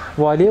വേണ്ടിയിട്ടാണ്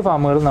വലിയ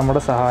ഫാമുകൾ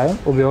നമ്മുടെ സഹായം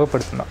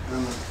ഉപയോഗപ്പെടുത്തുന്നത്.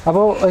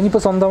 അപ്പോൾ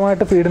ഇനിയിപ്പോൾ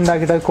സ്വന്തമായിട്ട് ഫീഡ്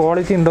ഉണ്ടാക്കിയിട്ട് അത്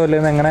ക്വാളിറ്റി ഉണ്ടോ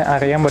ഇല്ലെന്ന് എങ്ങനെ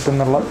അറിയാൻ പറ്റും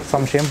എന്നുള്ള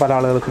സംശയം പല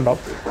ആളുകൾക്കുണ്ടാവും.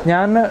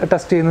 ഞാൻ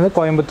ടെസ്റ്റ് ചെയ്യുന്നത്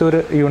കോയമ്പത്തൂർ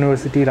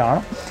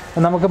യൂണിവേഴ്സിറ്റിയിലാണ്.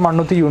 നമുക്ക്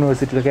മണ്ണുത്തി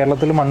യൂണിവേഴ്സിറ്റിയിൽ,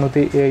 കേരളത്തിൽ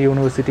മണ്ണുത്തി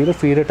യൂണിവേഴ്സിറ്റിയിൽ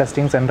ഫീഡ്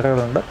ടെസ്റ്റിംഗ്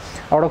സെൻറ്ററുകളുണ്ട്.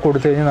 അവിടെ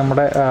കൊടുത്തു കഴിഞ്ഞാൽ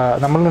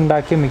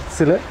നമ്മളുണ്ടാക്കിയ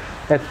മിക്സിൽ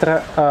എത്ര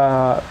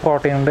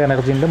പ്രോട്ടീൻ ഉണ്ട്,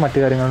 എനർജി ഉണ്ട്, മറ്റു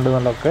കാര്യങ്ങളുണ്ട്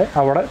എന്നുള്ളതൊക്കെ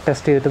അവിടെ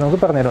ടെസ്റ്റ് ചെയ്തിട്ട് നമുക്ക്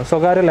പറഞ്ഞുതരും.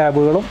 സ്വകാര്യ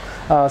ലാബുകളും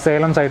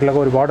സേലം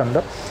സൈറ്റിലൊക്കെ ഒരുപാടുണ്ട്.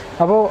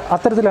 അപ്പോൾ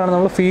അത്തരത്തിലാണ്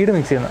നമ്മൾ ഫീഡ്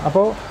മിക്സ് ചെയ്യുന്നത്.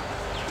 അപ്പോൾ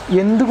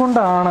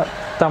എന്തുകൊണ്ടാണ്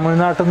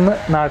തമിഴ്നാട്ടിൽ നിന്ന്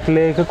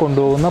നാട്ടിലേക്ക്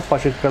കൊണ്ടുപോകുന്ന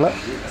പശുക്കൾ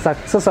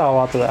സക്സസ്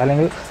ആവാത്തത്,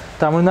 അല്ലെങ്കിൽ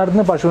തമിഴ്നാട്ടിൽ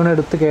നിന്ന് പശുവിനെ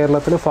എടുത്ത്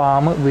കേരളത്തിൽ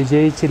ഫാം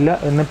വിജയിച്ചില്ല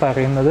എന്ന്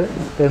പറയുന്നത്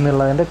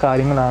എന്നുള്ളതിൻ്റെ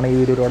കാര്യങ്ങളാണ് ഈ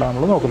വീഡിയോയിലൂടെ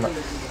നമ്മൾ നോക്കുന്നത്.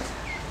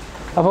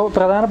 അപ്പോൾ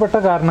പ്രധാനപ്പെട്ട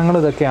കാരണങ്ങൾ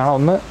ഇതൊക്കെയാണ്.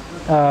 ഒന്ന്,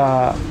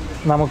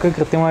 നമുക്ക്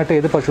കൃത്യമായിട്ട്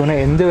ഏത് പശുവിനെ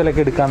എന്ത്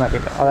വിലയ്ക്ക്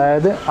എടുക്കാമെന്നറിയില്ല.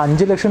 അതായത്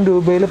 5 ലക്ഷം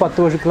രൂപയിൽ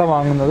 10 പശുക്കളെ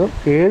വാങ്ങുന്നതും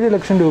 7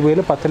 ലക്ഷം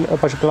രൂപയിൽ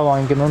 10 പശുക്കളെ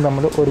വാങ്ങിക്കുന്നതും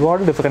തമ്മിൽ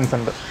ഒരുപാട് ഡിഫറൻസ്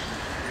ഉണ്ട്.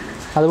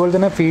 അതുപോലെ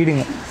തന്നെ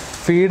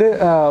ഫീഡ്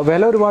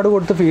വില ഒരുപാട്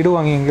കൊടുത്ത് ഫീഡ്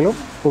വാങ്ങിയെങ്കിലും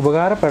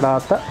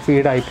ഉപകാരപ്പെടാത്ത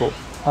ഫീഡായിപ്പോവും.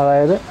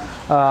 അതായത്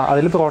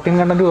അതിൽ പ്രോട്ടീൻ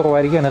കണ്ടൻറ്റ്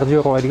കുറവായിരിക്കും, എനർജി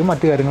കുറവായിരിക്കും,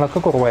 മറ്റു കാര്യങ്ങളൊക്കെ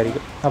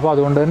കുറവായിരിക്കും. അപ്പോൾ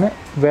അതുകൊണ്ട് തന്നെ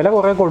വില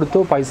കുറേ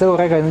കൊടുത്തു, പൈസ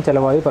കുറേ കഴിഞ്ഞ്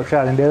ചിലവായി, പക്ഷേ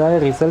അതിൻ്റേതായ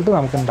റിസൾട്ട്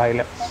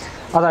നമുക്കുണ്ടായില്ല.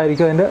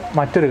 അതായിരിക്കും അതിൻ്റെ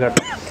മറ്റൊരു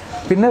ഘട്ടം.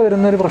 പിന്നെ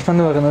വരുന്നൊരു പ്രശ്നം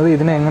എന്ന് പറയുന്നത്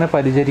ഇതിനെ എങ്ങനെ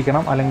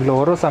പരിചരിക്കണം അല്ലെങ്കിൽ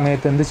ഓരോ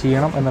സമയത്ത് എന്ത്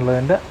ചെയ്യണം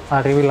എന്നുള്ളതിൻ്റെ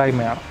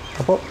അറിവില്ലായ്മയാണ്.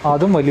 അപ്പോൾ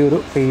അതും വലിയൊരു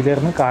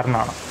ഫെയിലിയറിന്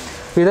കാരണമാണ്.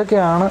 അപ്പോൾ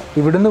ഇതൊക്കെയാണ്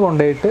ഇവിടുന്ന്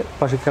കൊണ്ടുപോയിട്ട്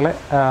പശുക്കളെ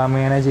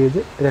മാനേജ് ചെയ്ത്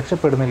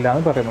രക്ഷപ്പെടുന്നില്ല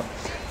എന്ന് പറയുന്നത്.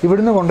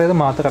 ഇവിടുന്ന് കൊണ്ടുപോയത്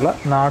മാത്രമല്ല,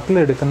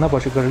 നാട്ടിലെടുക്കുന്ന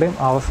പശുക്കളുടെയും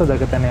അവസ്ഥ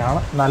ഇതൊക്കെ തന്നെയാണ്.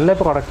 നല്ല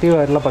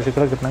പ്രൊഡക്റ്റീവായിട്ടുള്ള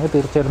പശുക്കളെ കിട്ടണമെങ്കിൽ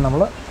തീർച്ചയായിട്ടും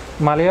നമ്മൾ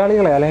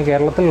മലയാളികളെ അല്ലെങ്കിൽ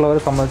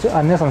കേരളത്തിലുള്ളവരെ സംബന്ധിച്ച്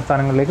അന്യ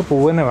സംസ്ഥാനങ്ങളിലേക്ക്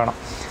പോവുക വേണം.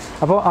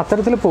 അപ്പോൾ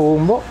അത്തരത്തിൽ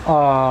പോകുമ്പോൾ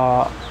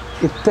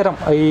ഇത്തരം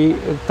ഈ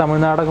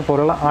തമിഴ്നാടൊക്കെ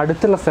പോലുള്ള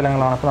അടുത്തുള്ള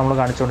സ്ഥലങ്ങളാണ് ഇപ്പോൾ നമ്മൾ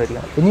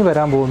കാണിച്ചുകൊണ്ടിരിക്കുന്നത്. ഇനി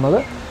വരാൻ പോകുന്നത്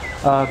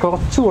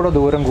കുറച്ചുകൂടെ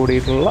ദൂരം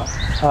കൂടിയിട്ടുള്ള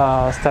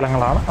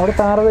സ്ഥലങ്ങളാണ്. അവിടെ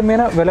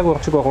താരതമ്യേന വില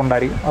കുറച്ച്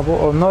കുറവുണ്ടായിരിക്കും. അപ്പോൾ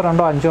 1,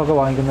 2, 5 ഒക്കെ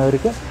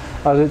വാങ്ങിക്കുന്നവർക്ക്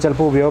അത്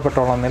ചിലപ്പോൾ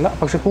ഉപയോഗപ്പെട്ടോളണമെന്നില്ല.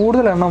 പക്ഷേ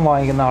കൂടുതൽ എണ്ണം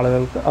വാങ്ങിക്കുന്ന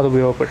ആളുകൾക്ക് അത്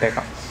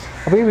ഉപയോഗപ്പെട്ടേക്കാം.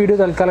 അപ്പോൾ ഈ വീഡിയോ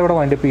തൽക്കാലം ഇവിടെ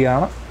വൈൻഡപ്പ്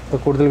ചെയ്യുകയാണ്.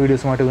 കൂടുതൽ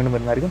വീഡിയോസുമായിട്ട് വീണ്ടും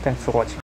വരുന്നതായിരിക്കും. Thanks for watching.